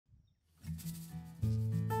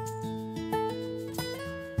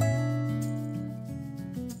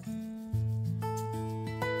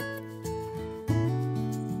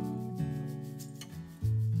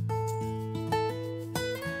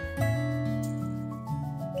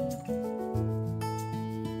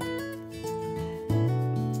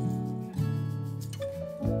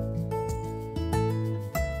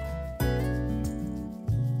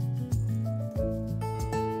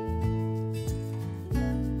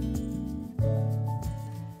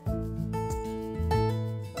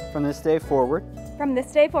From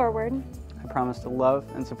this day forward, I promise to love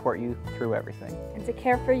and support you through everything. and to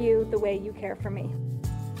care for you the way you care for me.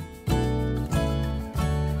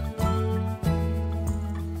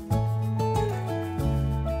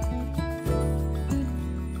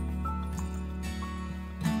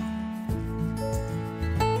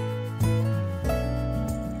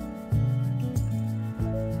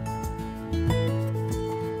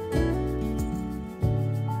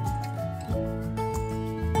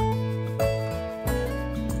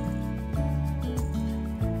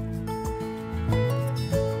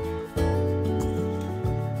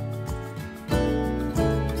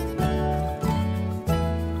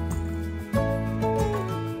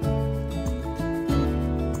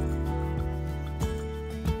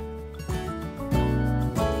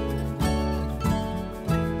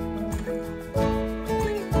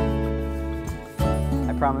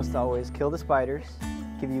 I promise to always kill the spiders,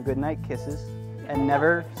 give you goodnight kisses, and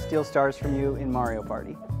never steal stars from you in Mario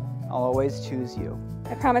Party. I'll always choose you.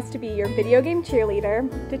 I promise to be your video game cheerleader,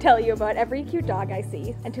 to tell you about every cute dog I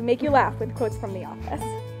see, and to make you laugh with quotes from The Office.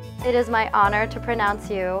 It is my honor to pronounce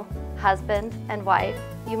you husband and wife.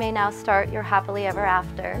 You may now start your happily ever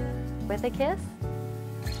after with a kiss.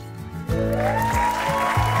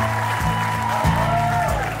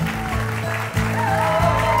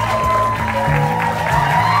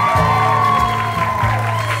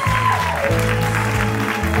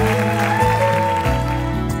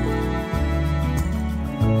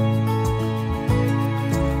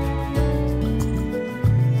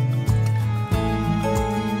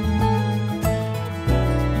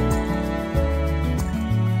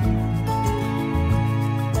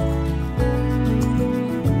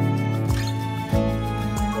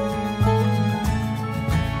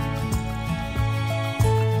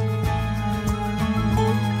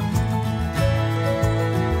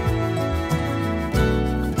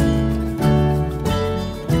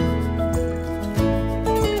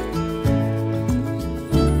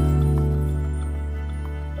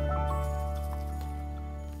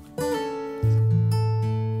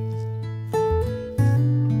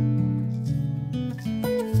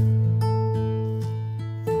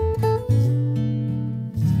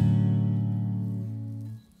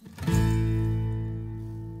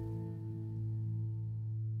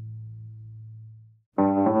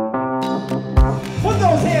 Put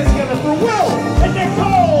those hands together for Will and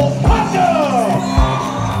Nicole and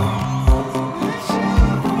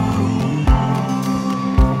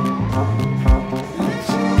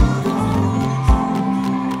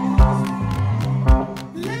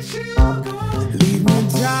Lead me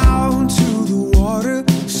down to the water,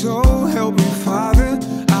 so help me, Father.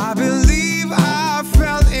 I believe I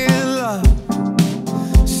fell in love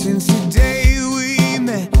since the day we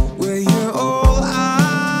met, where you're all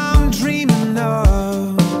I'm dreaming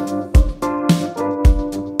of.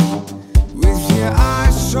 With your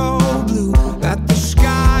eyes so blue that the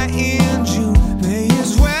sky in June may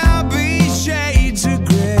as well be shades of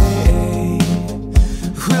gray.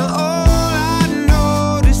 Well, all I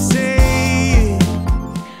know to say is,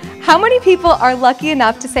 How many people are lucky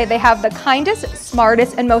enough to say they have the kindest,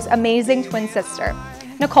 smartest, and most amazing twin sister?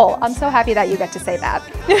 Nicole, I'm so happy that you get to say that.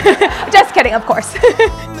 Just kidding, of course.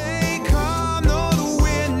 may come, though the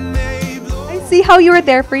wind may blow. I see how you are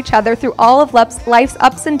there for each other through all of life's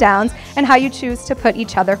ups and downs, and how you choose to put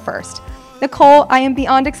each other first. Nicole, I am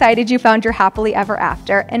beyond excited you found your happily ever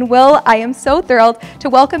after. And Will, I am so thrilled to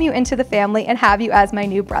welcome you into the family and have you as my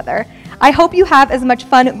new brother. I hope you have as much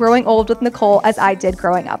fun growing old with Nicole as I did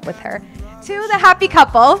growing up with her. To the happy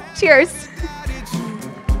couple, cheers.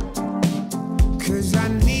 'Cause I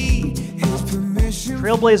need his permission.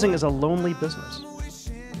 Trailblazing is a lonely business,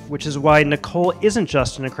 which is why Nicole isn't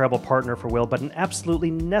just an incredible partner for Will, but an absolutely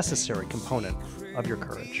necessary component of your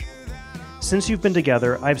courage. Since you've been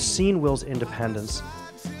together, I've seen Will's independence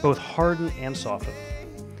both harden and soften.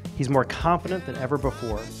 He's more confident than ever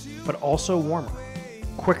before, but also warmer,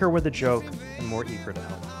 quicker with a joke, and more eager to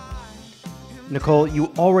help. Nicole,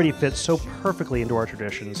 you already fit so perfectly into our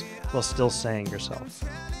traditions while still saying yourself.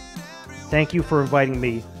 Thank you for inviting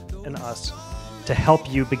me and us to help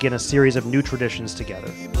you begin a series of new traditions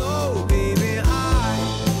together. Blow, baby.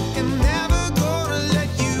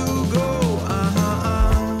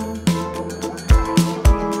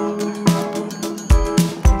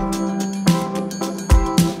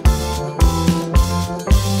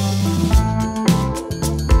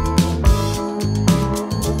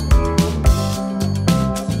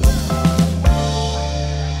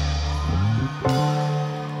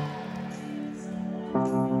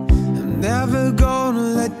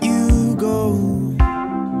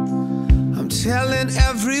 telling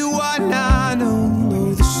everyone I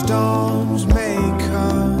know the storm